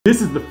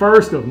This is the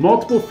first of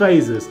multiple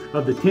phases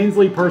of the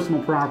Tinsley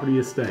Personal Property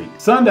Estate.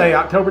 Sunday,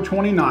 October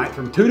 29th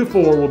from 2 to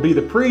 4 will be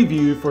the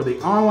preview for the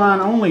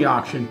online-only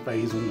auction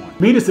Phase 1.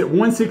 Meet us at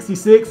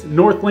 166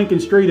 North Lincoln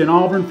Street in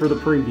Auburn for the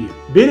preview.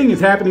 Bidding is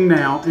happening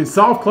now and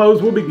soft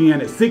close will begin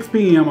at 6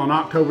 p.m. on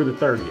October the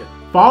 30th.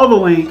 Follow the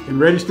link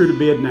and register to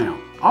bid now.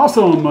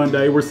 Also on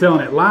Monday, we're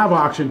selling at live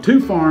auction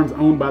 2 farms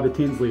owned by the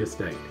Tinsley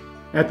Estate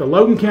at the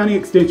Logan County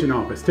Extension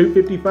Office,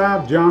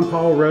 255 John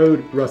Paul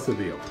Road,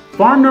 Russellville.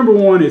 Farm number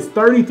 1 is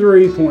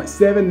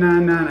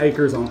 33.799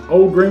 acres on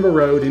Old Greenville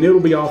Road, and it will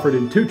be offered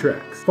in 2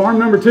 tracts. Farm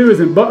number 2 is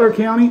in Butler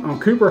County on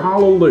Cooper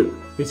Hollow Loop.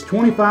 It's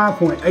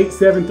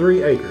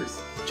 25.873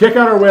 acres. Check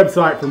out our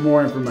website for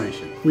more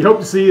information. We hope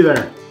to see you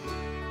there.